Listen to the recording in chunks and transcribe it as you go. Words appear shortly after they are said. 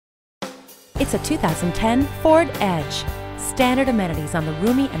Introduce a 2010 Ford Edge. Standard amenities on the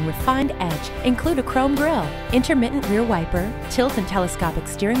roomy and refined Edge include a chrome grille, intermittent rear wiper, tilt and telescopic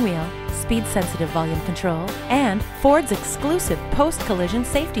steering wheel, speed-sensitive volume control, and Ford's exclusive post-collision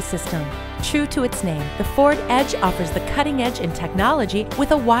safety system. True to its name, the Ford Edge offers the cutting edge in technology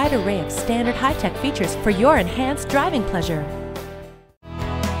with a wide array of standard high-tech features for your enhanced driving pleasure.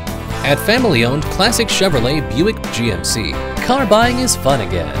 At family-owned classic Chevrolet Buick GMC, car buying is fun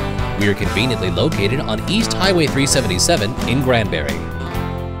again. We are conveniently located on East Highway 377 in Granbury.